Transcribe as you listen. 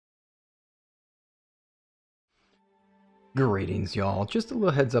Greetings, y'all. Just a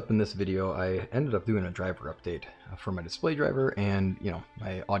little heads up in this video, I ended up doing a driver update for my display driver, and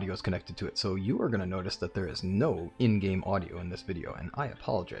my audio is connected to it. So you are going to notice that there is no in-game audio in this video, and I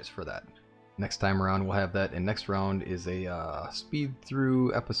apologize for that. Next time around we'll have that, and next round is a speed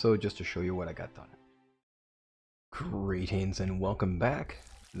through episode just to show you what I got done. Greetings and welcome back.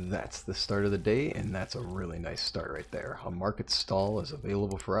 That's the start of the day, and that's a really nice start right there. A market stall is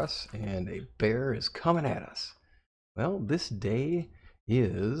available for us, and a bear is coming at us. Well, this day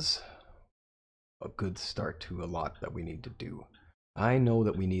is a good start to a lot that we need to do. I know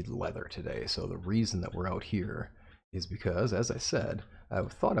that we need leather today, so the reason that we're out here is because, as I said, I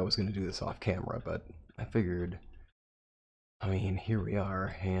thought I was going to do this off camera, but I figured, here we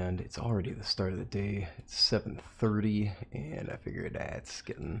are, and it's already the start of the day. It's 7:30, and I figured it's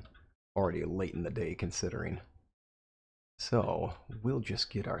getting already late in the day considering. So, we'll just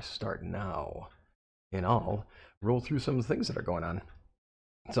get our start now, and I'll roll through some of the things that are going on.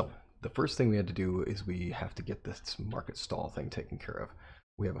 So, the first thing we had to do is we have to get this market stall thing taken care of.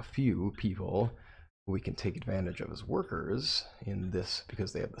 We have a few people who we can take advantage of as workers in this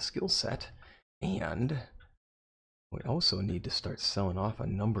because they have the skill set, and we also need to start selling off a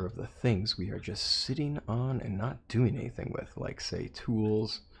number of the things we are just sitting on and not doing anything with, like, say,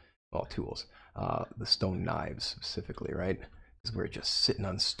 tools. Well, tools. The stone knives specifically, right? Because we're just sitting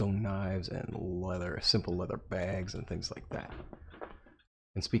on stone knives and leather, simple leather bags and things like that.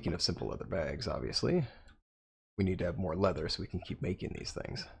 And speaking of simple leather bags, obviously, we need to have more leather so we can keep making these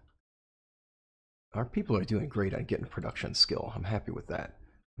things. Our people are doing great on getting production skill. I'm happy with that.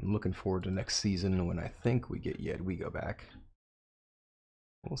 I'm looking forward to next season when I think we get Yedwiga back.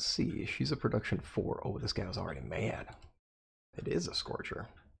 We'll see. She's a production 4. Oh, this guy was already mad. It is a Scorcher.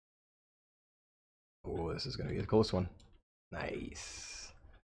 Oh, this is going to be a close one. Nice.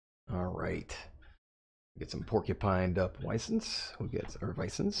 Alright. Get some porcupined up Weissens,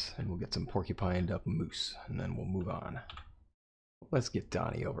 and we'll get some porcupined up moose, and then we'll move on. Let's get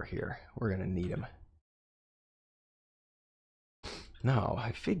Donnie over here. We're gonna need him. Now,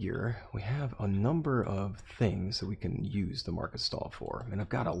 I figure we have a number of things that we can use the market stall for, and I've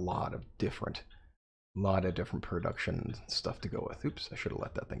got a lot of different production stuff to go with. Oops, I should have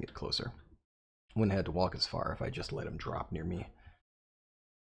let that thing get closer. Wouldn't have had to walk as far if I just let him drop near me.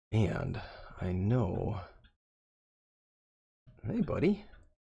 And I know... Hey, buddy.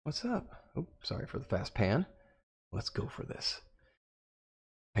 What's up? Oh, sorry for the fast pan. Let's go for this.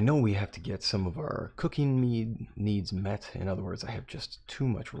 I know we have to get some of our cooking needs met. In other words, I have just too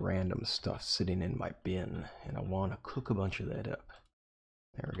much random stuff sitting in my bin, and I want to cook a bunch of that up.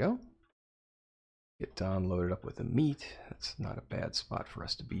 There we go. Get Don loaded up with the meat. That's not a bad spot for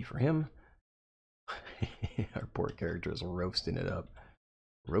us to be for him. Our poor character is roasting it up.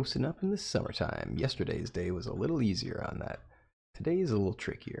 Roasting up in the summertime. Yesterday's day was a little easier on that. Today is a little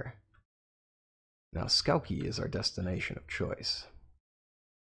trickier. Now, Skauki is our destination of choice.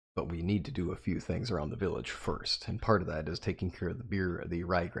 But we need to do a few things around the village first, and part of that is taking care of the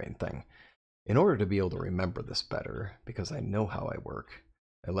rye grain thing. In order to be able to remember this better, because I know how I work,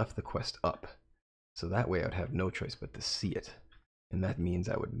 I left the quest up. So that way I would have no choice but to see it. And that means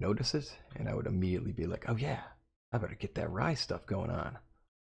I would notice it, and I would immediately be like, oh yeah, I better get that rye stuff going on.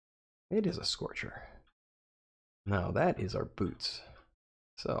 It is a Scorcher. Now that is our boots.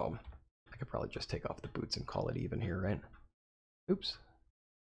 So, I could probably just take off the boots and call it even here, right? Oops.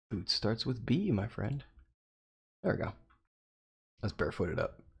 Boots starts with B, my friend. There we go. Let's barefoot it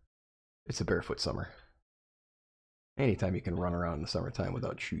up. It's a barefoot summer. Anytime you can run around in the summertime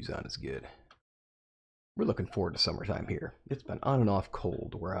without shoes on is good. We're looking forward to summertime here. It's been on and off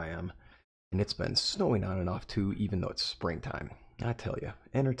cold where I am, and it's been snowing on and off too, even though it's springtime. I tell you,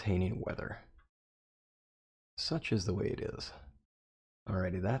 entertaining weather. Such is the way it is.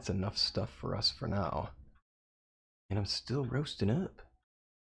 Alrighty, that's enough stuff for us for now. And I'm still roasting up.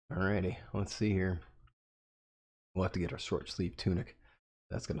 Alrighty, let's see here. We'll have to get our short sleeve tunic.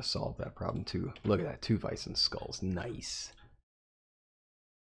 That's going to solve that problem too. Look at that, 2 Weissens skulls. Nice.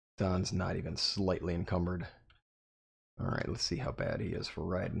 Don's not even slightly encumbered. Alright, let's see how bad he is for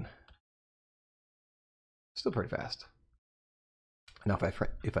riding. Still pretty fast. Now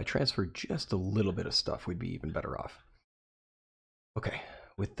if I transfer just a little bit of stuff, we'd be even better off. Okay,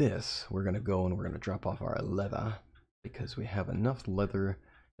 with this, we're going to go and we're going to drop off our leather, because we have enough leather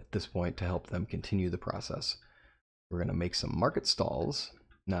at this point to help them continue the process. We're going to make some market stalls.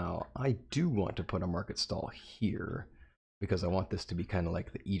 Now, I do want to put a market stall here, because I want this to be kind of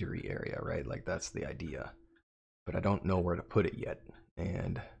like the eatery area, right? Like, that's the idea. But I don't know where to put it yet,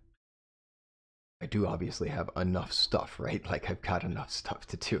 and I do obviously have enough stuff, right? Like, I've got enough stuff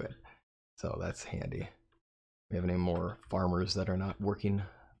to do it. So that's handy. We have any more farmers that are not working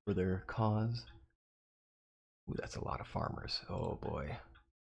for their cause? Ooh, that's a lot of farmers. Oh boy.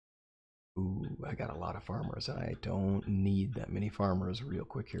 Ooh, I got a lot of farmers. I don't need that many farmers real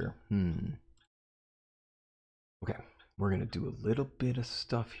quick here. Okay, we're going to do a little bit of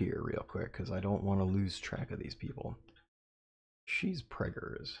stuff here real quick because I don't want to lose track of these people. She's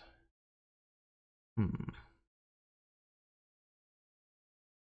preggers. And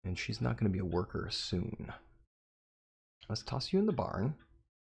she's not going to be a worker soon. Let's toss you in the barn.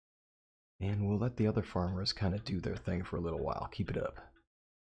 And we'll let the other farmers kind of do their thing for a little while. Keep it up.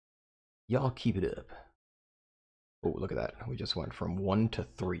 Y'all keep it up. Oh, look at that. We just went from 1 to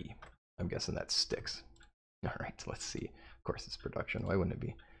 3. I'm guessing that sticks. Alright, let's see. Of course, it's production. Why wouldn't it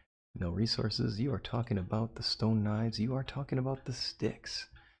be? No resources. You are talking about the stone knives. You are talking about the sticks.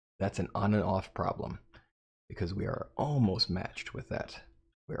 That's an on and off problem. Because we are almost matched with that.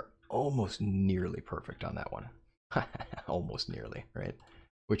 We are almost nearly perfect on that one. Almost nearly, right?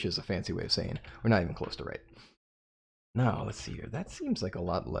 Which is a fancy way of saying we're not even close to right. Now, let's see here. That seems like a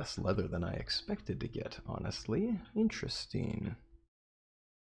lot less leather than I expected to get, honestly. Interesting.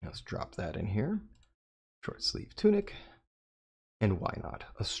 Let's drop that in here. Short sleeve tunic. And why not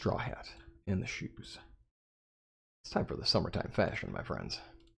a straw hat and the shoes? It's time for the summertime fashion, my friends.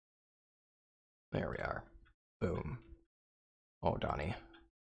 There we are. Boom. Oh, Donnie.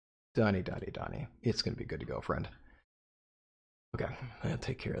 Donnie. It's going to be good to go, friend. Okay, I'll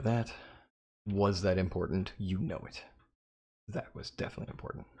take care of that. Was that important? You know it. That was definitely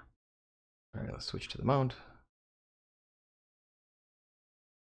important. All right, let's switch to the mount.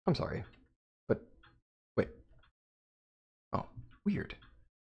 I'm sorry, but wait. Oh, weird.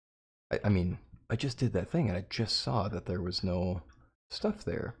 I mean, I just did that thing and I just saw that there was no stuff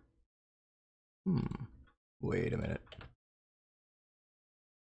there. Wait a minute.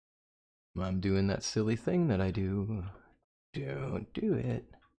 I'm doing that silly thing that I do. Don't do it.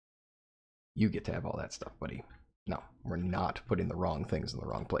 You get to have all that stuff, buddy. No, we're not putting the wrong things in the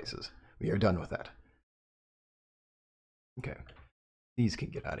wrong places. We are done with that. Okay. These can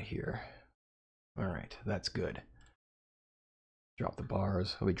get out of here. Alright, that's good. Drop the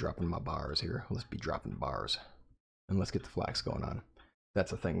bars. I'll be dropping my bars here. Let's be dropping bars. And let's get the flax going on.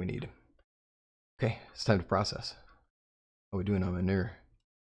 That's a thing we need. Okay, it's time to process. How are we doing on manure?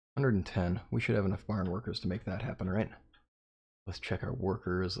 110. We should have enough barn workers to make that happen, right? Let's check our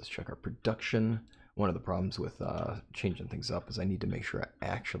workers. Let's check our production. One of the problems with changing things up is I need to make sure I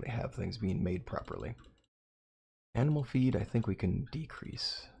actually have things being made properly. Animal feed, I think we can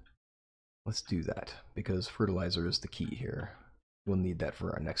decrease. Let's do that, because fertilizer is the key here. We'll need that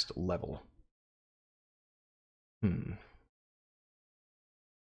for our next level.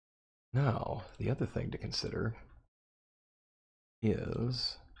 Now, the other thing to consider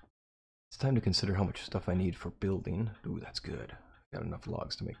is it's time to consider how much stuff I need for building. Ooh, that's good. Got enough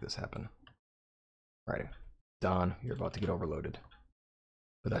logs to make this happen. Alrighty. Don, you're about to get overloaded.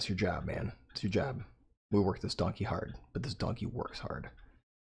 But that's your job, man. It's your job. We work this donkey hard, but this donkey works hard.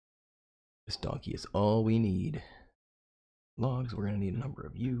 This donkey is all we need. Logs, we're going to need a number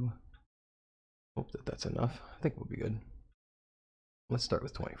of you. Hope that that's enough. I think we'll be good. Let's start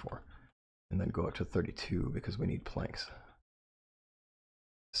with 24. And then go up to 32 because we need planks.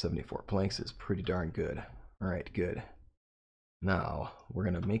 74 planks is pretty darn good. Alright, good. Now, we're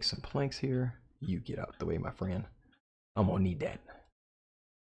going to make some planks here. You get out the way, my friend. I'm going to need that.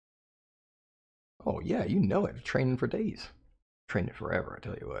 Oh, yeah, you know it. Training for days. Training forever, I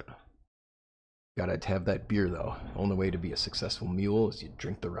tell you what. Gotta have that beer, though. The only way to be a successful mule is you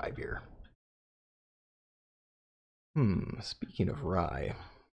drink the rye beer. Speaking of rye,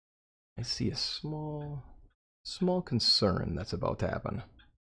 I see a small concern that's about to happen.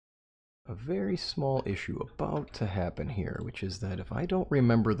 A very small issue about to happen here, which is that if I don't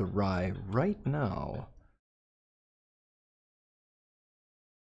remember the rye right now...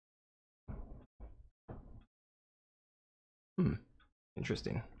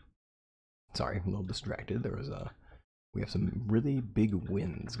 Interesting. Sorry, I'm a little distracted. We have some really big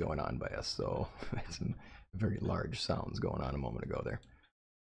winds going on by us, so some very large sounds going on a moment ago there.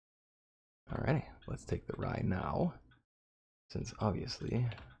 Alrighty, let's take the rye now, since obviously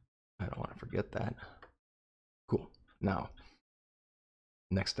I don't want to forget that. Cool. Now,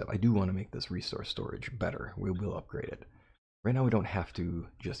 next step, I do want to make this resource storage better. We will upgrade it. Right now we don't have to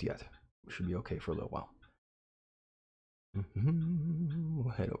just yet. We should be okay for a little while.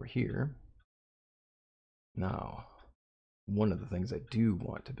 We'll head over here. Now, one of the things I do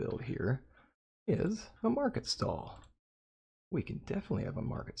want to build here is a market stall. We can definitely have a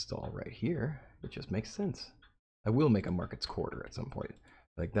market stall right here. It just makes sense. I will make a market's quarter at some point.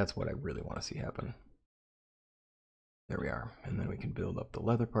 Like, that's what I really want to see happen. There we are. And then we can build up the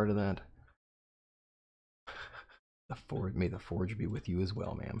leather part of that. May the forge be with you as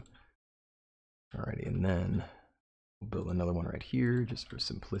well, ma'am. Alrighty, and then we'll build another one right here, just for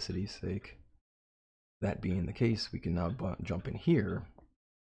simplicity's sake. That being the case, we can now jump in here.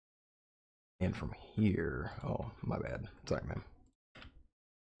 And from here, oh, my bad. Sorry, ma'am.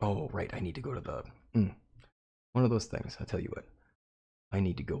 Oh, right, I need to go to the, one of those things, I'll tell you what. I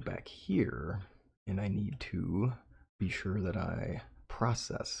need to go back here, and I need to be sure that I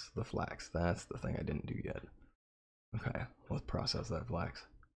process the flax. That's the thing I didn't do yet. Okay, let's process that flax.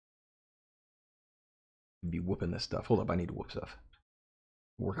 Be whooping this stuff. Hold up, I need to whoop stuff.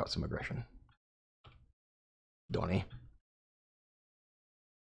 Work out some aggression. Donnie.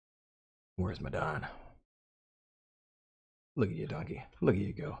 Where's my Don? Look at you, donkey. Look at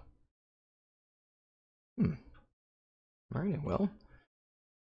you go. Alright, well.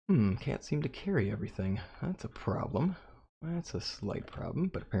 Can't seem to carry everything. That's a problem. That's a slight problem,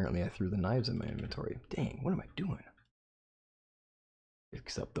 but apparently I threw the knives in my inventory. Dang, what am I doing?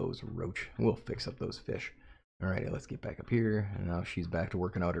 Fix up those roach. We'll fix up those fish. Alrighty, let's get back up here. And now she's back to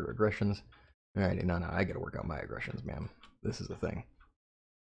working out her aggressions. Alrighty, no, I gotta work out my aggressions, ma'am. This is the thing.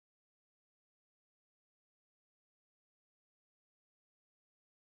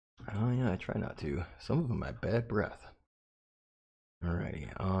 Oh yeah, I try not to. Some of them have bad breath. Alrighty,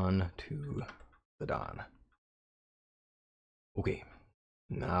 on to the Don. Okay,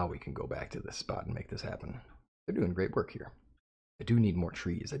 now we can go back to this spot and make this happen. They're doing great work here. I do need more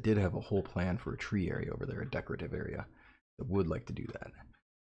trees. I did have a whole plan for a tree area over there, a decorative area. I would like to do that.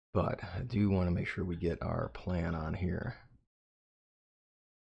 But I do want to make sure we get our plan on here.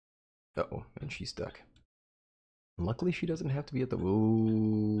 Uh-oh, and she's stuck. Luckily, she doesn't have to be at the...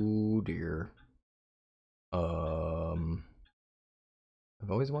 Oh, dear. I've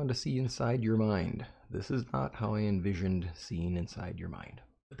always wanted to see inside your mind. This is not how I envisioned seeing inside your mind.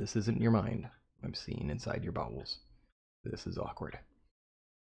 But this isn't your mind. I'm seeing inside your bowels. This is awkward.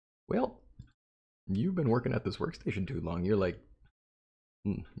 Well, you've been working at this workstation too long. You're like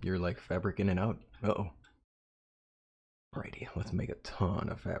fabric in and out. Uh-oh. Alrighty, let's make a ton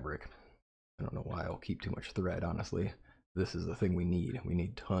of fabric. I don't know why I'll keep too much thread, honestly. This is the thing we need. We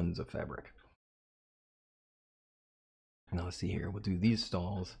need tons of fabric. Now let's see here. We'll do these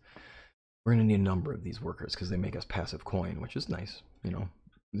stalls. We're going to need a number of these workers because they make us passive coin, which is nice. You know,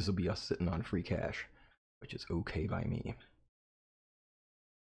 this will be us sitting on free cash, which is okay by me.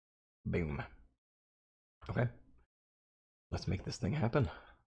 Boom. Okay. Let's make this thing happen.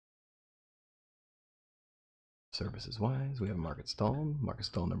 Services wise, we have market stall. Market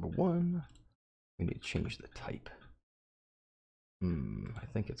stall number 1. We need to change the type. I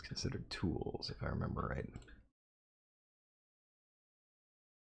think it's considered tools, if I remember right.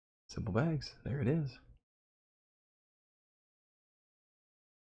 Simple bags. There it is.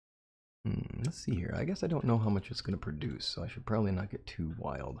 Let's see here. I guess I don't know how much it's going to produce, so I should probably not get too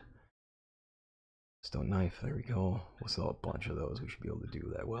wild. Stone knife. There we go. We'll sell a bunch of those. We should be able to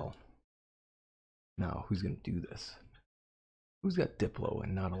do that well. Now, who's going to do this? Who's got Diplo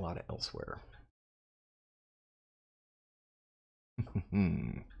and not a lot of elsewhere?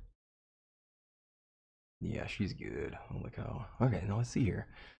 Yeah, she's good. Holy cow. Okay, now let's see here.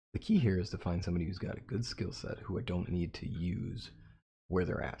 The key here is to find somebody who's got a good skill set who I don't need to use where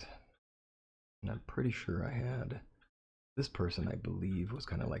they're at. And I'm pretty sure I had this person, I believe, was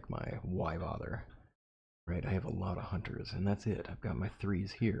kind of like my why bother. Right, I have a lot of hunters, and that's it. I've got my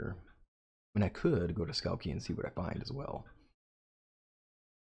 3s here. And I could go to Skalky and see what I find as well.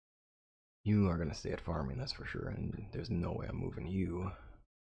 You are going to stay at farming, that's for sure, and there's no way I'm moving you.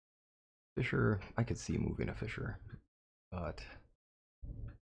 Fisher, I could see moving a fisher, but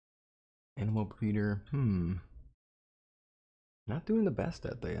animal breeder, not doing the best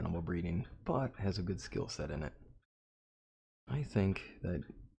at the animal breeding, but has a good skill set in it. I think that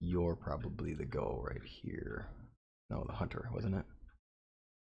you're probably the go right here. No, the hunter, wasn't it?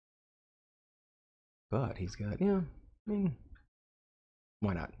 But he's got, yeah, I mean,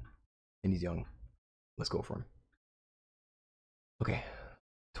 why not? And he's young. Let's go for him. Okay,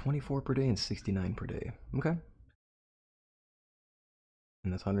 24 per day and 69 per day. Okay.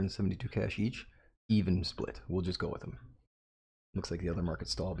 And that's 172 cash each. Even split. We'll just go with them. Looks like the other market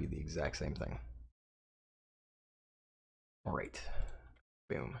stall will be the exact same thing. Alright.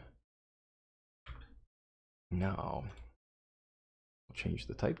 Boom. Now, we'll change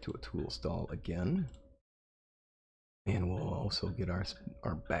the type to a tool stall again. And we'll also get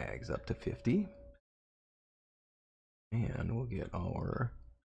our bags up to 50. And we'll get our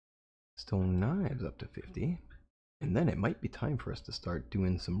stone knives up to 50. And then it might be time for us to start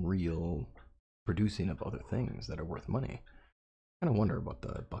doing some real producing of other things that are worth money. I kind of wonder about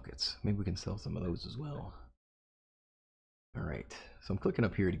the buckets. Maybe we can sell some of those as well. Alright, so I'm clicking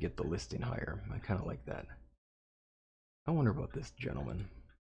up here to get the listing higher. I kind of like that. I wonder about this gentleman.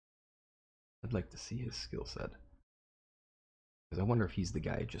 I'd like to see his skill set. Because I wonder if he's the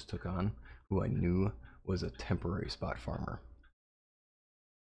guy I just took on, who I knew was a temporary spot farmer.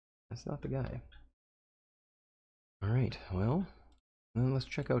 That's not the guy. Alright, well, then let's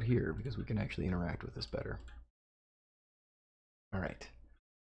check out here, because we can actually interact with this better. Alright.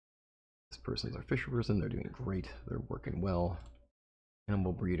 This person's our fisher person. They're doing great. They're working well.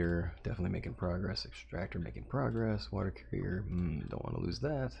 Animal breeder, definitely making progress. Extractor making progress. Water carrier, don't want to lose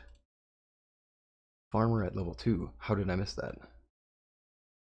that. Farmer at level 2. How did I miss that?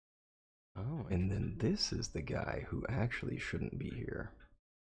 Oh, and then this is the guy who actually shouldn't be here.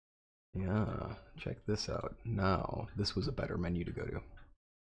 Yeah, check this out. Now, this was a better menu to go to.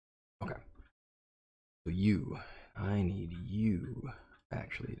 Okay. So you, I need you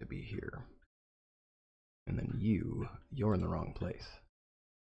actually to be here. And then you're in the wrong place.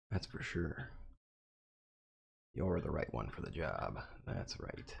 That's for sure. You're the right one for the job. That's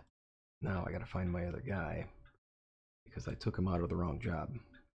right. Now I gotta find my other guy, because I took him out of the wrong job.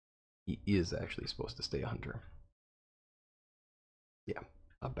 He is actually supposed to stay a hunter. Yeah,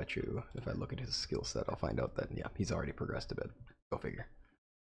 I'll bet you if I look at his skill set, I'll find out that, yeah, he's already progressed a bit. Go figure.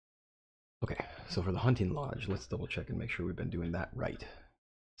 Okay, so for the hunting lodge, let's double check and make sure we've been doing that right,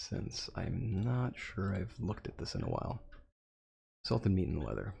 since I'm not sure I've looked at this in a while. Salted meat and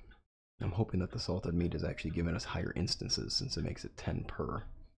leather. I'm hoping that the salted meat is actually giving us higher instances, since it makes it 10 per.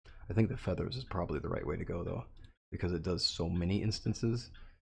 I think the feathers is probably the right way to go, though, because it does so many instances.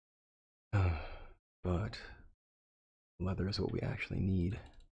 But leather is what we actually need.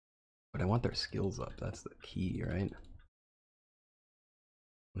 But I want their skills up. That's the key, right?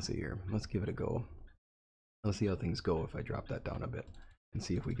 Let's see here. Let's give it a go. Let's see how things go if I drop that down a bit and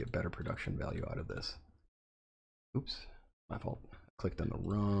see if we get better production value out of this. Oops, my fault. I clicked on the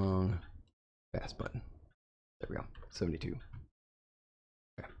wrong fast button. There we go. 72.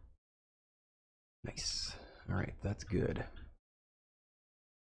 Okay. Nice. All right, that's good.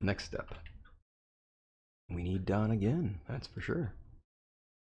 Next step. We need Don again, that's for sure.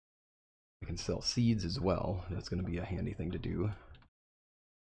 We can sell seeds as well. That's going to be a handy thing to do.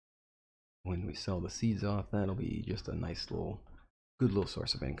 When we sell the seeds off, that'll be just a nice little, good little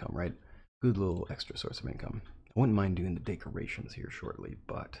source of income, right? Good little extra source of income. I wouldn't mind doing the decorations here shortly,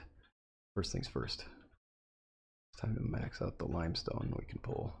 but first things first. It's time to max out the limestone we can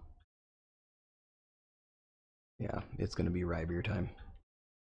pull. Yeah, it's going to be rye beer time.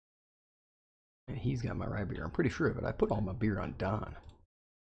 And he's got my rye beer. I'm pretty sure of it. I put all my beer on Don.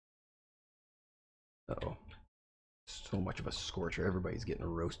 Uh-oh. So much of a scorcher. Everybody's getting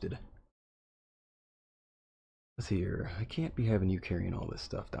roasted. Let's see here. I can't be having you carrying all this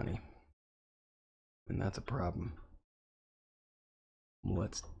stuff, Donnie. And that's a problem.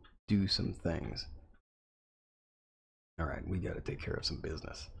 Let's do some things. Alright, we gotta take care of some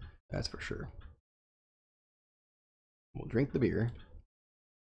business. That's for sure. We'll drink the beer.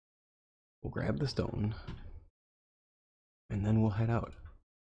 We'll grab the stone. And then we'll head out.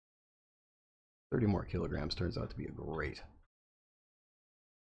 30 more kilograms turns out to be a great.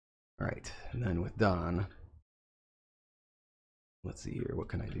 Alright, and then with Don, let's see here, what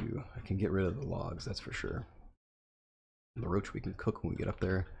can I do? I can get rid of the logs, that's for sure. The roach we can cook when we get up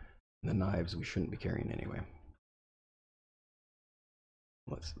there. And the knives we shouldn't be carrying anyway.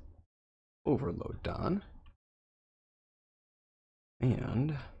 Let's overload Don.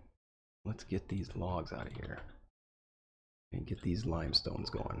 And let's get these logs out of here. And get these limestones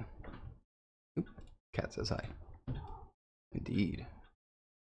going. Oop, cat says hi. Indeed.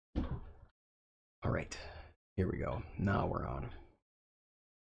 Alright, here we go. Now we're on.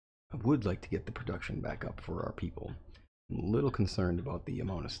 I would like to get the production back up for our people. I'm a little concerned about the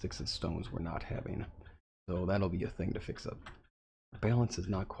amount of sticks and stones we're not having. So that'll be a thing to fix up. Our balance is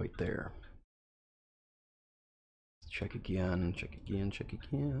not quite there. Let's check again, check again, check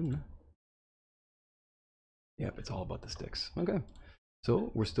again. Yep, it's all about the sticks. Okay.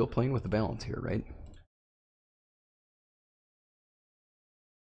 So we're still playing with the balance here, right?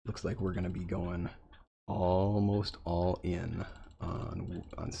 Looks like we're going to be going almost all in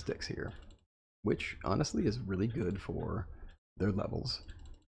on sticks here, which honestly is really good for their levels.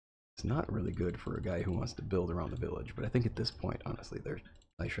 It's not really good for a guy who wants to build around the village, but I think at this point, honestly,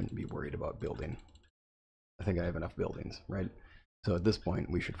 I shouldn't be worried about building. I think I have enough buildings, right? So at this point,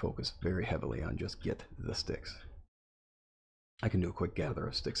 we should focus very heavily on just get the sticks. I can do a quick gather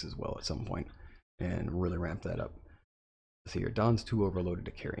of sticks as well at some point and really ramp that up. See here, Don's too overloaded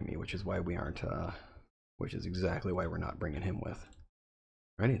to carry me, which is why we aren't, which is exactly why we're not bringing him with.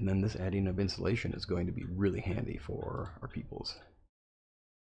 Right, and then this adding of insulation is going to be really handy for our peoples.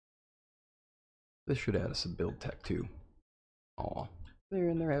 This should add us a build tech too. Aw, they're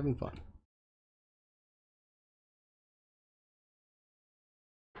in there having fun.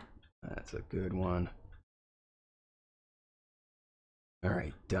 That's a good one.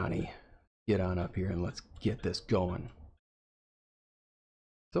 Alright, Donnie, get on up here and let's get this going.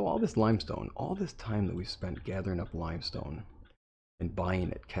 So all this limestone, all this time that we've spent gathering up limestone and buying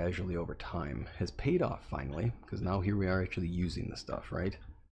it casually over time has paid off finally, because now here we are actually using the stuff, right?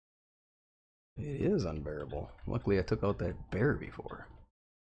 It is unbearable. Luckily I took out that bear before.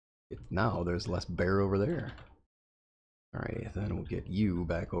 Now there's less bear over there. Alrighty, then we'll get you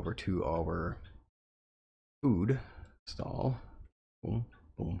back over to our food stall. Boom,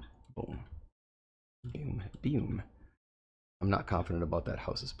 boom, boom. Boom, boom. I'm not confident about that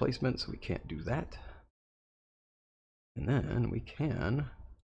house's placement, so we can't do that. And then we can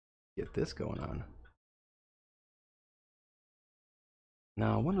get this going on.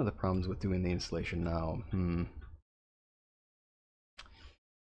 Now, one of the problems with doing the installation now,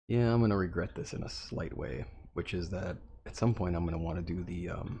 yeah, I'm going to regret this in a slight way, which is that at some point I'm going to want to do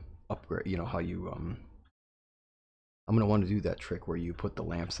the upgrade, you know, how you, I'm going to want to do that trick where you put the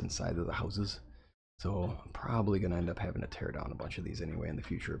lamps inside of the houses. So I'm probably going to end up having to tear down a bunch of these anyway in the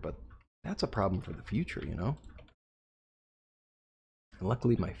future, but that's a problem for the future, you know? And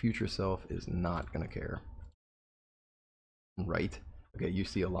luckily my future self is not going to care. Right? Okay, you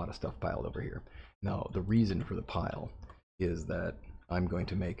see a lot of stuff piled over here. Now, the reason for the pile is that I'm going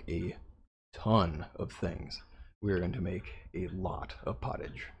to make a ton of things. We're going to make a lot of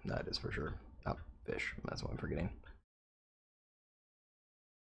pottage, that is for sure. Oh, fish, that's what I'm forgetting.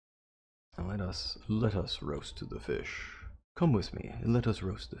 Now let us roast the fish. Come with me, and let us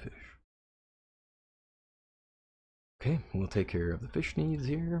roast the fish. Okay, we'll take care of the fish needs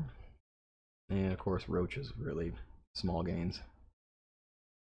here. And of course, roaches, really small gains.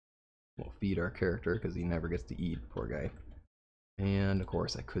 We'll feed our character because he never gets to eat, poor guy. And of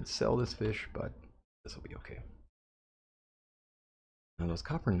course, I could sell this fish, but this will be okay. Now those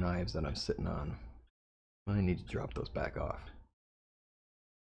copper knives that I'm sitting on, I need to drop those back off.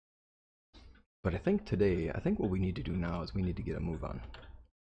 But I think what we need to do now is we need to get a move on.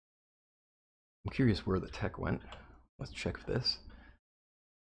 I'm curious where the tech went. Let's check this.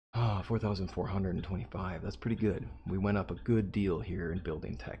 Ah, 4,425. That's pretty good. We went up a good deal here in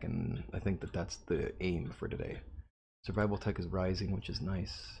building tech, and I think that that's the aim for today. Survival tech is rising, which is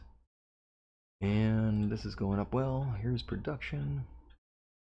nice. And this is going up well. Here's production.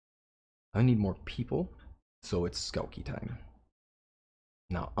 I need more people, so it's Skelky time.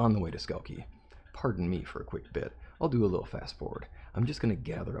 Now, on the way to Skelky, pardon me for a quick bit. I'll do a little fast forward. I'm just going to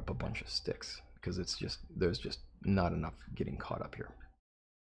gather up a bunch of sticks, because there's just not enough getting caught up here.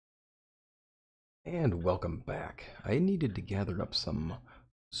 And welcome back. I needed to gather up some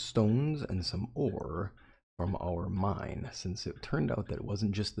stones and some ore from our mine, since it turned out that it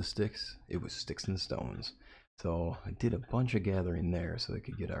wasn't just the sticks, it was sticks and stones. So I did a bunch of gathering there so we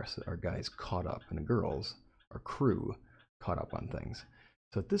could get our guys caught up, and the girls, our crew, caught up on things.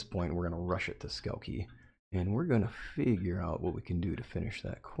 So at this point we're going to rush it to Skelky, and we're going to figure out what we can do to finish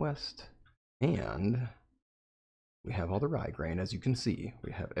that quest. And we have all the rye grain, as you can see.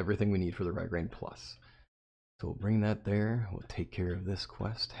 We have everything we need for the rye grain plus. So we'll bring that there, we'll take care of this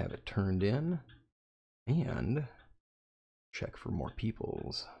quest, have it turned in, and check for more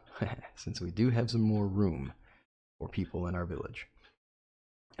peoples, since we do have some more room for people in our village.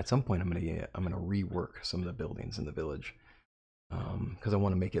 At some point I'm gonna rework some of the buildings in the village, because I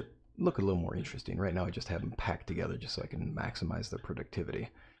want to make it look a little more interesting. Right now I just have them packed together just so I can maximize their productivity.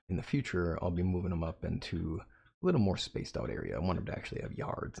 In the future I'll be moving them up into a little more spaced out area. I want them to actually have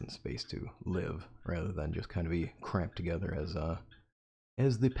yards and space to live, rather than just kind of be cramped together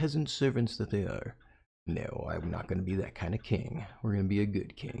as the peasant servants that they are. No, I'm not going to be that kind of king. We're going to be a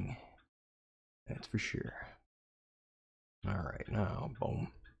good king. That's for sure. Alright, now, boom.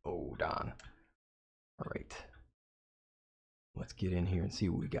 Oh, Don. Alright. Let's get in here and see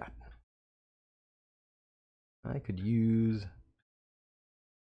what we got. I could use...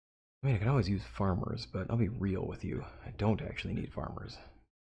 I mean, I could always use farmers, but I'll be real with you. I don't actually need farmers.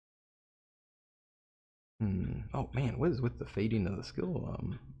 Oh, man, what is with the fading of the skill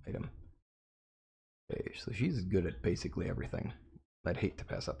item? Okay, so she's good at basically everything. I'd hate to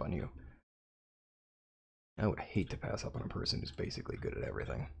pass up on you. I would hate to pass up on a person who's basically good at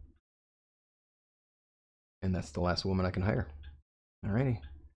everything. And that's the last woman I can hire. Alrighty.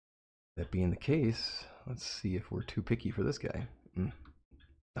 That being the case, Let's see if we're too picky for this guy.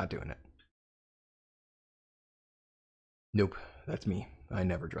 Not doing it. Nope, that's me. I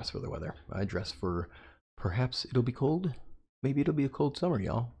never dress for the weather. I dress for perhaps it'll be cold. Maybe it'll be a cold summer,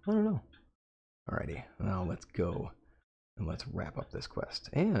 y'all. I don't know. Alrighty, now let's go and let's wrap up this quest.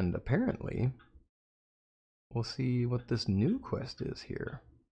 And apparently, we'll see what this new quest is here.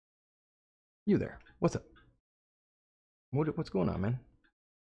 You there? What's up? What's going on, man?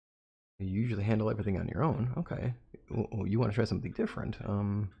 You usually handle everything on your own. Okay. Well, you want to try something different?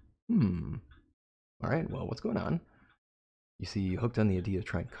 All right. Well, what's going on? You see, you hooked on the idea of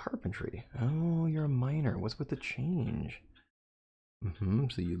trying carpentry. Oh, you're a miner. What's with the change?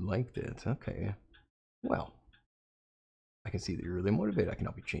 So you liked it. Okay. Well, I can see that you're really motivated. I can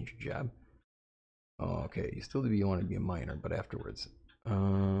help you change your job. Oh, okay. You still want to be a miner, but afterwards.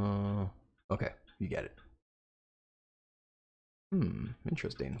 Okay. You get it.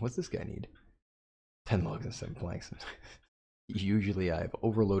 Interesting. What's this guy need? 10 logs and 7 planks. Usually I've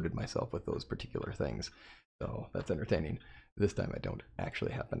overloaded myself with those particular things, so that's entertaining. This time I don't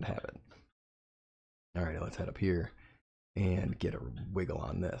actually happen to have it. Alright, let's head up here and get a wiggle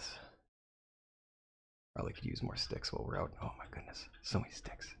on this. Probably could use more sticks while we're out. Oh my goodness, so many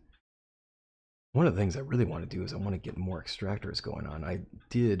sticks. One of the things I really want to do is I want to get more extractors going on. I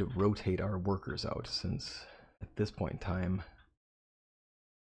did rotate our workers out since at this point in time...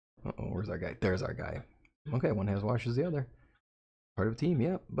 Uh-oh, where's our guy? There's our guy. Okay, one has washes the other. Part of a team,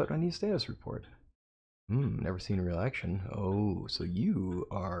 yeah, but I need a status report. Never seen real action. Oh, so you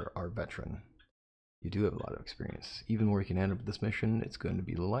are our veteran. You do have a lot of experience. Even where you can end up this mission, it's going to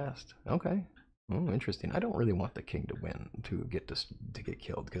be the last. Okay. Oh, interesting. I don't really want the king to win, to get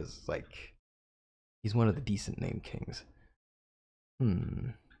killed, because, like, he's one of the decent named kings.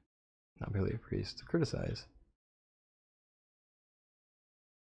 Not really a priest to criticize.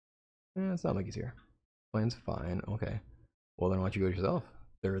 It's not like he's here. Plan's fine. Okay. Well, then why don't you go yourself?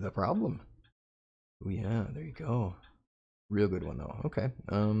 They're the problem. Oh, yeah, there you go. Real good one, though. Okay.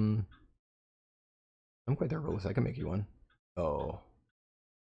 I'm quite there, Rose. I can make you one. Oh.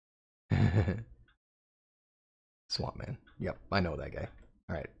 Swamp Man. Yep, I know that guy.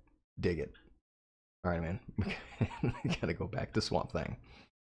 Alright. Dig it. Alright, man. We gotta go back to Swamp Thing.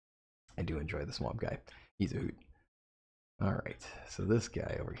 I do enjoy the Swamp Guy. He's a hoot. Alright, so this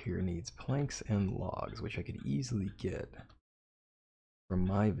guy over here needs planks and logs, which I could easily get from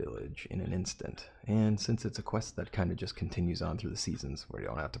my village in an instant. And since it's a quest that kind of just continues on through the seasons, where you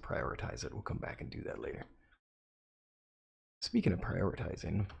don't have to prioritize it, we'll come back and do that later. Speaking of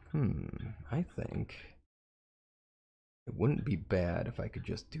prioritizing, I think it wouldn't be bad if I could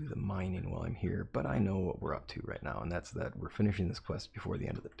just do the mining while I'm here, but I know what we're up to right now, and that's that we're finishing this quest before the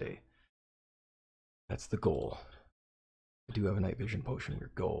end of the day. That's the goal. I do have a night vision potion.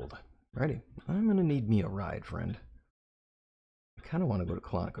 We're gold. Righty. I'm going to need me a ride, friend. I kind of want to go to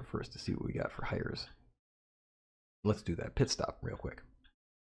Klonika first to see what we got for hires. Let's do that. Pit stop real quick.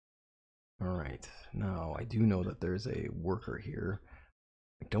 Alright. Now, I do know that there's a worker here.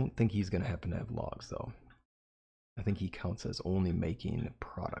 I don't think he's going to happen to have logs, though. I think he counts as only making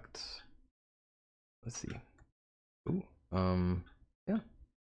products. Let's see. Ooh. Yeah.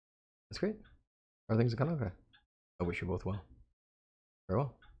 That's great. Are things kind of okay? I wish you both well. Very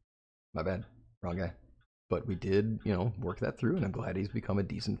well. My bad. Wrong guy. But we did, work that through, and I'm glad he's become a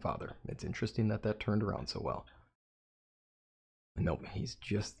decent father. It's interesting that that turned around so well. Nope, he's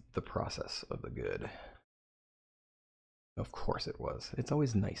just the process of the good. Of course it was. It's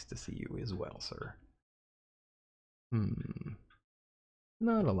always nice to see you as well, sir.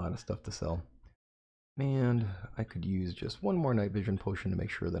 Not a lot of stuff to sell. And I could use just one more night vision potion to make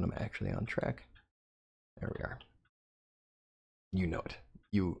sure that I'm actually on track. There we are. You know it.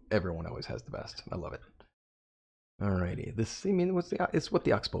 Everyone always has the best. I love it. Alrighty. It's what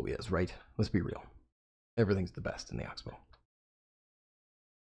the Oxbow is, right? Let's be real. Everything's the best in the Oxbow.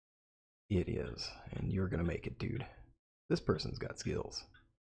 It is. And you're gonna make it, dude. This person's got skills.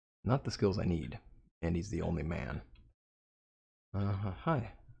 Not the skills I need. And he's the only man.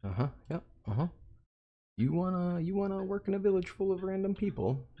 Hi. Yep, You wanna work in a village full of random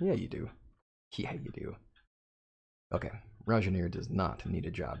people? Yeah, you do. Yeah, you do. Okay, Rajanir does not need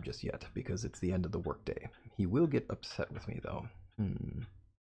a job just yet, because it's the end of the workday. He will get upset with me, though.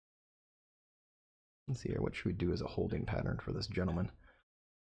 Let's see here, what should we do as a holding pattern for this gentleman?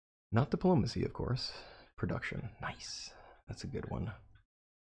 Not diplomacy, of course. Production. Nice. That's a good one.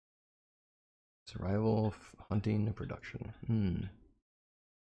 Survival, hunting, production.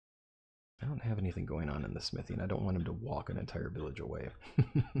 I don't have anything going on in the smithy, and I don't want him to walk an entire village away.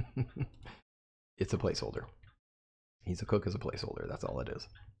 It's a placeholder. He's a cook as a placeholder, that's all it is.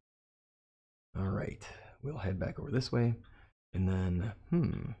 Alright, we'll head back over this way. And then,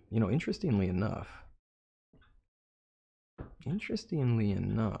 you know, interestingly enough,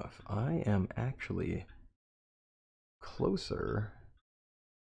 I am actually closer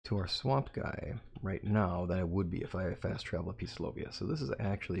to our swamp guy right now than I would be if I fast travel to Peacelovia. So this is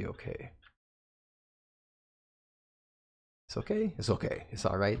actually okay. It's okay? It's okay. It's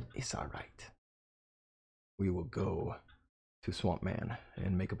alright? It's alright. We will go to Swamp Man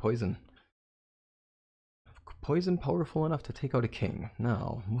and make a poison. Poison powerful enough to take out a king.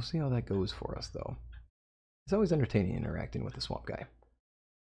 Now, we'll see how that goes for us, though. It's always entertaining interacting with the swamp guy.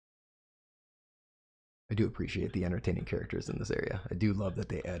 I do appreciate the entertaining characters in this area. I do love that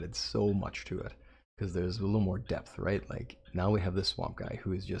they added so much to it, because there's a little more depth, right? Like, now we have this swamp guy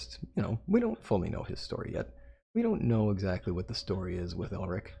who is just, you know, we don't fully know his story yet. We don't know exactly what the story is with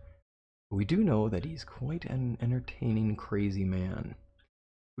Elric. But we do know that he's quite an entertaining, crazy man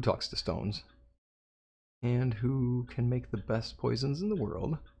who talks to stones and who can make the best poisons in the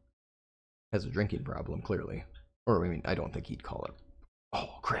world. Has a drinking problem, clearly. Or, I mean, I don't think he'd call it.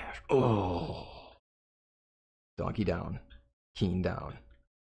 Oh, crash. Oh. Donkey down. Keen down.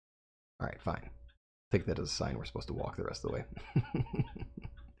 Alright, fine. Take that as a sign we're supposed to walk the rest of the way.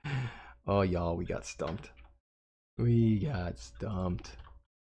 Oh, y'all, we got stumped. We got stumped.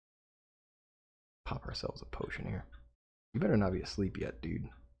 Pop ourselves a potion here. You better not be asleep yet, dude.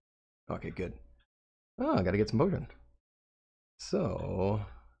 Okay, good. Oh, I gotta get some potion. So,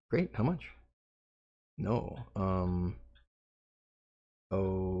 great. How much? No.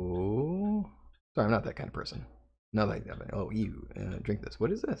 Oh. Sorry, I'm not that kind of person. Not like that. Oh, you. Drink this.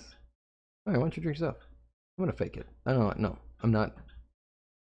 What is this? Alright, why don't you drink stuff? I'm gonna fake it. I don't know. No, I'm not.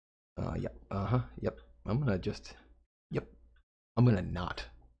 Yep. Yep. I'm gonna just. Yep. I'm gonna not.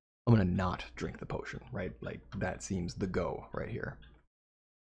 I'm gonna not drink the potion, right? Like, that seems the go right here.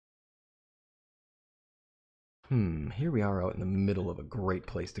 Here we are out in the middle of a great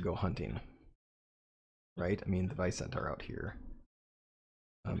place to go hunting. Right? I mean, the Vicent are out here.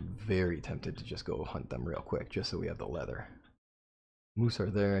 I'm very tempted to just go hunt them real quick, just so we have the leather. Moose are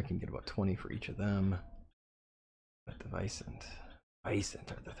there, I can get about 20 for each of them. But the Vicent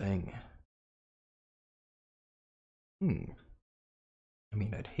are the thing. I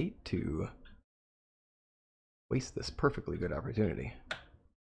mean, I'd hate to waste this perfectly good opportunity.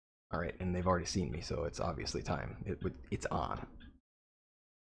 Alright, and they've already seen me, so it's obviously time. It's on.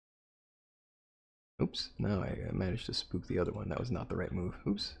 Oops, no, I managed to spook the other one. That was not the right move.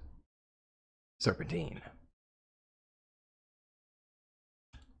 Oops. Serpentine.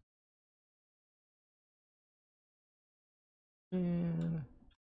 And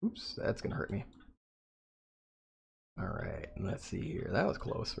oops, that's gonna hurt me. Alright, let's see here. That was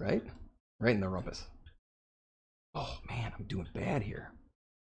close, right? Right in the rumpus. Oh man, I'm doing bad here.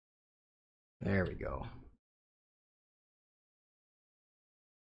 There we go.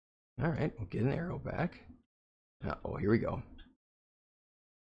 Alright, we'll get an arrow back. Oh, here we go.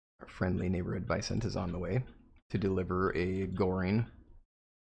 Our friendly neighborhood Vicent is on the way to deliver a goring.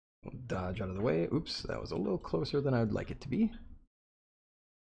 We'll dodge out of the way. Oops, that was a little closer than I'd like it to be.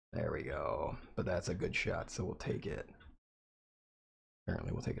 There we go. But that's a good shot, so we'll take it.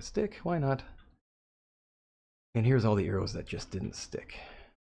 Apparently we'll take a stick. Why not? And here's all the arrows that just didn't stick.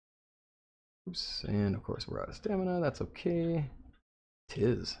 Oops, and of course we're out of stamina. That's okay.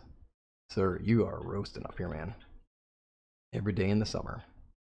 Tis. Sir, you are roasting up here, man. Every day in the summer.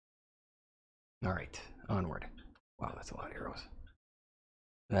 Alright, onward. Wow, that's a lot of arrows.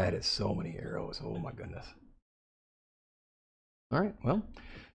 That is so many arrows. Oh my goodness. Alright, well,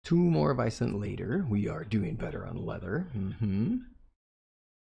 2 more Vicent later. We are doing better on leather.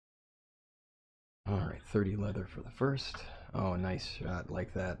 Alright, 30 leather for the first. Oh, nice shot,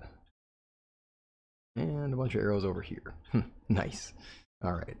 like that. And a bunch of arrows over here. Nice.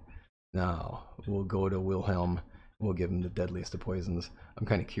 Alright, now we'll go to Wilhelm. We'll give him the deadliest of poisons. I'm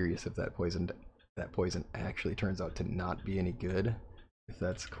kind of curious if that poison actually turns out to not be any good. If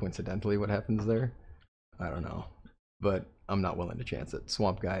that's coincidentally what happens there. I don't know. But I'm not willing to chance it.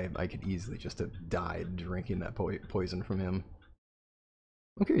 Swamp Guy, I could easily just have died drinking that poison from him.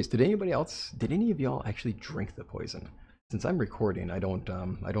 I'm curious, did any of y'all actually drink the poison? Since I'm recording, I don't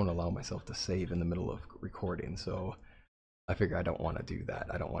allow myself to save in the middle of recording, so I figure I don't want to do that.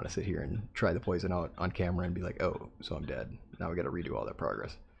 I don't want to sit here and try the poison out on camera and be like, oh, so I'm dead. Now we got to redo all that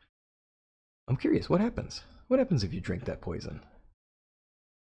progress. I'm curious, what happens? What happens if you drink that poison?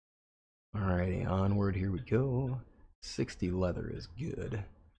 Alrighty, onward, here we go. 60 leather is good.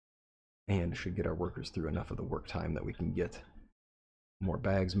 And should get our workers through enough of the work time that we can get more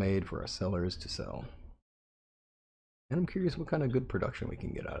bags made for our sellers to sell. And I'm curious what kind of good production we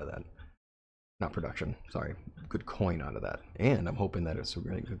can get out of that. Not production, sorry. Good coin out of that. And I'm hoping that it's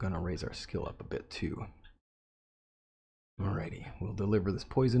really going to raise our skill up a bit too. Alrighty, we'll deliver this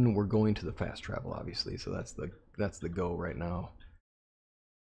poison. We're going to the fast travel, obviously, so that's the go right now.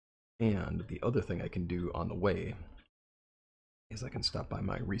 And the other thing I can do on the way is I can stop by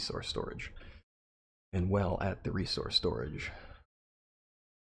my resource storage. And while at the resource storage,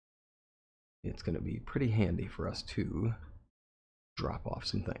 it's going to be pretty handy for us to drop off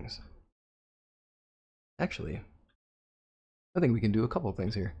some things. Actually, I think we can do a couple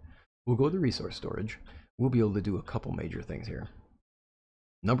things here. We'll go to resource storage. We'll be able to do a couple major things here.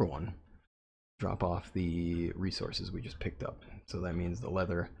 Number one, drop off the resources we just picked up. So that means the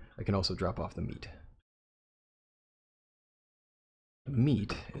leather. I can also drop off the meat. The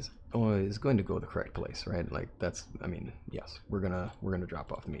meat is going to go the correct place, right? Like that's, I mean, yes, we're gonna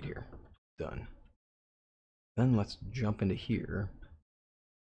drop off the meat here. Done. Then let's jump into here,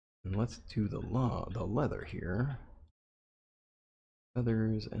 and let's do the leather here.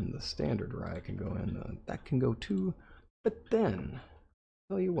 Feathers and the standard rye can go in. That can go too. But then,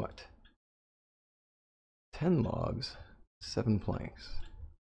 tell you what, 10 logs, 7 planks.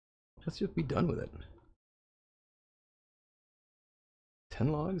 Let's just be done with it.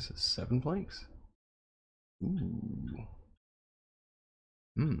 10 logs, 7 planks. Ooh.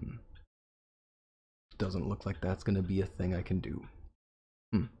 Doesn't look like that's going to be a thing I can do.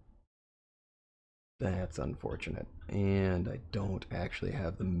 That's unfortunate. And I don't actually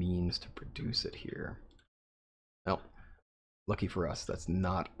have the means to produce it here. Well, lucky for us, that's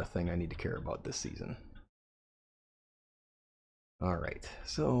not a thing I need to care about this season. Alright,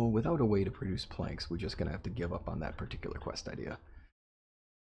 so without a way to produce planks, we're just going to have to give up on that particular quest idea.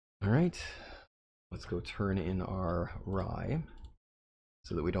 Alright, let's go turn in our rye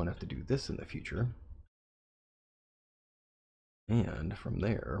so that we don't have to do this in the future. And from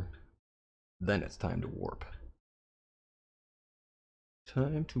there, then it's time to warp.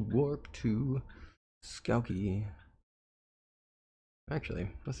 Time to warp to Skauki. Actually,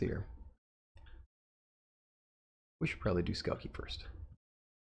 let's see here. We should probably do Skauki first.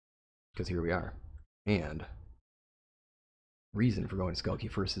 Because here we are. And reason for going to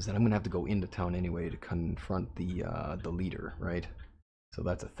Skauki first is that I'm going to have to go into town anyway to confront the leader, right? So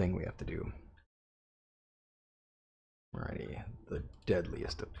that's a thing we have to do. Alrighty, the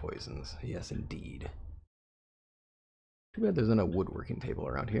deadliest of poisons. Yes, indeed. Too bad there's not a woodworking table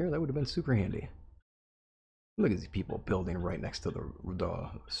around here. That would have been super handy. Look at these people building right next to the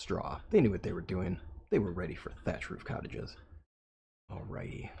straw. They knew what they were doing. They were ready for thatch roof cottages.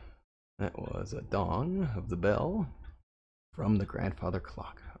 Alrighty. That was a dong of the bell from the grandfather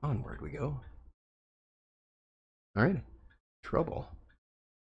clock. Onward we go. Alright. Trouble.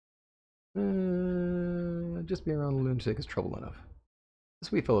 Just being around the lunatic is trouble enough. The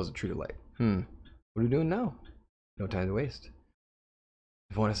sweet fellow's a true delight. What are we doing now? No time to waste.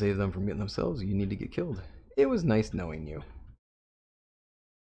 If you want to save them from getting themselves, you need to get killed. It was nice knowing you.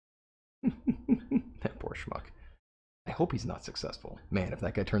 That poor schmuck. I hope he's not successful. Man, if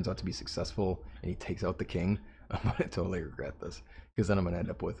that guy turns out to be successful and he takes out the king, I'm going to totally regret this. Because then I'm going to end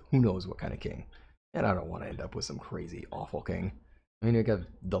up with who knows what kind of king. And I don't want to end up with some crazy, awful king. I mean, I got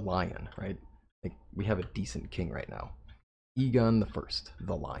the lion, right? Like, we have a decent king right now. Egon the First,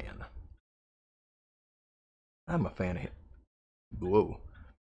 the lion. I'm a fan of him. Whoa.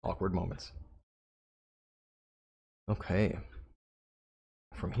 Awkward moments. Okay.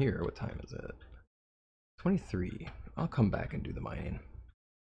 From here, what time is it? 23. I'll come back and do the mining.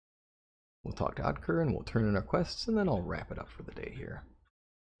 We'll talk to Otker and we'll turn in our quests, and then I'll wrap it up for the day here.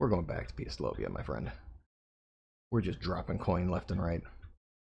 We're going back to Piaslovia, my friend. We're just dropping coin left and right.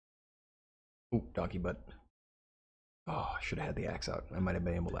 Ooh, donkey butt. Oh, I should have had the axe out. I might have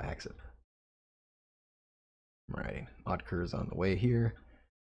been able to axe it. Alrighty, Otker's on the way here.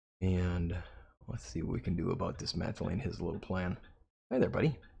 And let's see what we can do about dismantling his little plan. Hi there,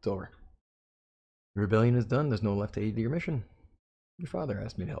 buddy. It's over. The rebellion is done. There's no left to aid to your mission. Your father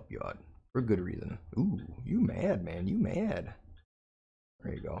asked me to help you out. For a good reason. Ooh, you mad, man. You mad.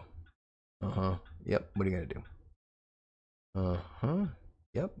 There you go. Uh-huh. Yep, what are you gonna do? Uh-huh.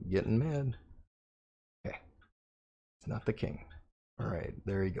 Yep, getting mad. Okay. It's not the king. Alright,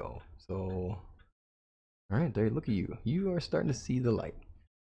 there you go. So, alright, there, look at you. You are starting to see the light.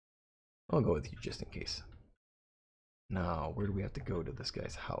 I'll go with you just in case. Now, where do we have to go to this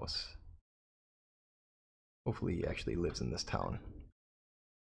guy's house? Hopefully he actually lives in this town.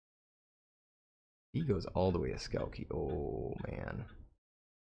 He goes all the way to Skauki. Oh, man.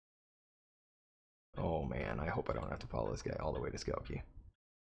 Oh, man. I hope I don't have to follow this guy all the way to Skauki.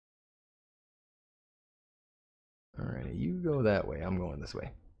 Alright, you go that way. I'm going this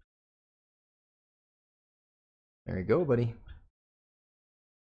way. There you go, buddy.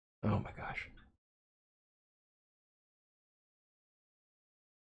 Oh my gosh.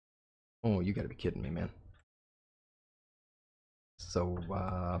 Oh, you gotta be kidding me, man. So,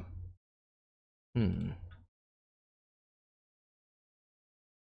 hmm.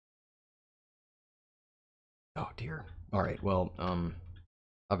 Oh dear. All right. Well,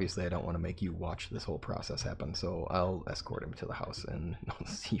 obviously I don't want to make you watch this whole process happen, so I'll escort him to the house and I'll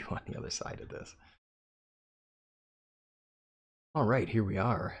see you on the other side of this. All right, here we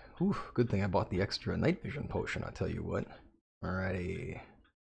are. Whew, good thing I bought the extra night vision potion, I'll tell you what. Alrighty.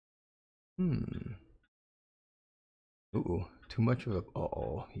 Hmm. Ooh, too much of a...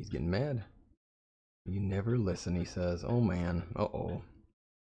 Uh-oh, he's getting mad. You never listen, he says. Oh man, uh-oh.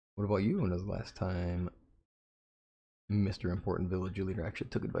 What about you? When was the last time Mr. Important Village Leader actually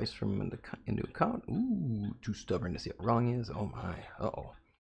took advice from him into account? Ooh, too stubborn to see how wrong he is. Oh my, uh-oh.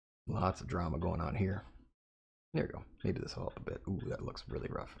 Lots of drama going on here. There we go. Maybe this will help a bit. Ooh, that looks really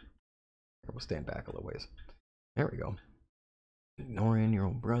rough. Here, we'll stand back a little ways. There we go. Ignoring your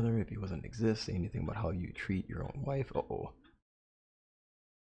own brother if he doesn't exist. Say anything about how you treat your own wife. Uh-oh.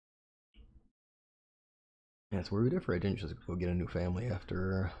 That's where we differ. I didn't just go get a new family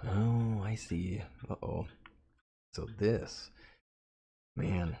after... Oh, I see. Uh-oh. So this...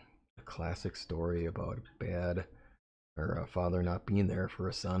 Man, a classic story about a father not being there for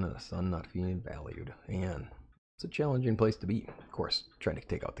a son and a son not feeling valued. And it's a challenging place to be. Of course, trying to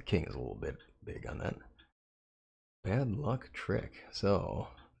take out the king is a little bit big on that. Bad luck trick. So,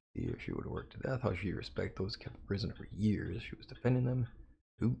 see if she would have worked to death. How she respect those kept prisoner for years. She was defending them.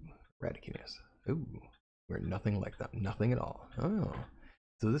 Ooh, eradicating us. Ooh, we're nothing like them. Nothing at all. Oh.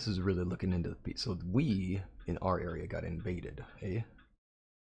 So this is really looking into the piece. So we, in our area, got invaded. Eh?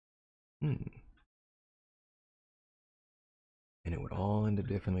 Hmm. And it would all end up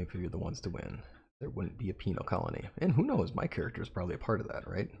differently if you're the ones to win. There wouldn't be a penal colony. And who knows, my character is probably a part of that,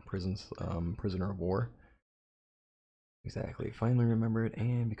 right? Prisoner of war. Exactly. Finally remembered,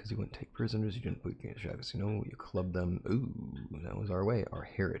 and because you wouldn't take prisoners, you didn't put shadows. You know, you clubbed them. Ooh, that was our way, our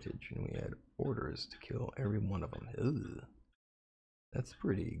heritage, and we had orders to kill every one of them. Ugh. That's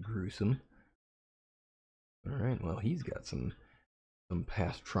pretty gruesome. All right, well, he's got some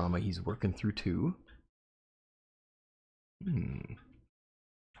past trauma he's working through too.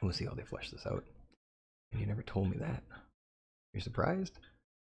 We'll see how they flesh this out. And you never told me that. You're surprised?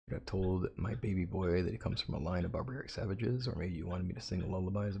 Could have told my baby boy that he comes from a line of barbaric savages, or maybe you wanted me to sing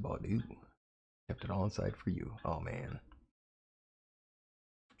lullabies about you. Kept it all inside for you. Oh man.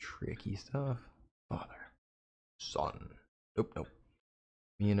 Tricky stuff. Father. Son. Nope, nope.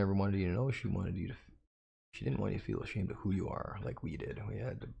 Me never wanted you to know. She didn't want you to feel ashamed of who you are like we did. We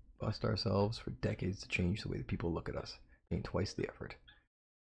had to bust ourselves for decades to change the way that people look at us. Ain't twice the effort.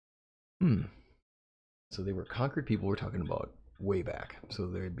 So they were conquered people we're talking about way back. So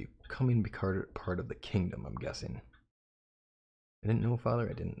they'd be coming to be part of the kingdom, I'm guessing. I didn't know, Father.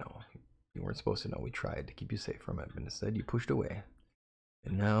 I didn't know. You weren't supposed to know. We tried to keep you safe from it, but instead you pushed away.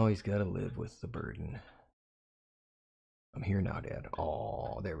 And now he's got to live with the burden. I'm here now, Dad.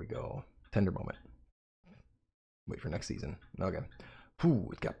 Oh, there we go. Tender moment. Wait for next season. Okay. Whew,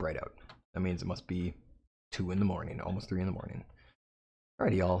 it got bright out. That means it must be 2 in the morning, almost 3 in the morning.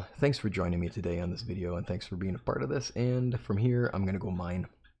 Alrighty, y'all. Thanks for joining me today on this video, and thanks for being a part of this. And from here, I'm going to go mine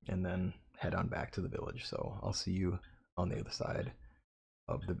and then head on back to the village. So I'll see you on the other side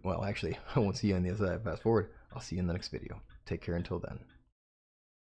of the... Well, actually, I won't see you on the other side. Fast forward. I'll see you in the next video. Take care until then.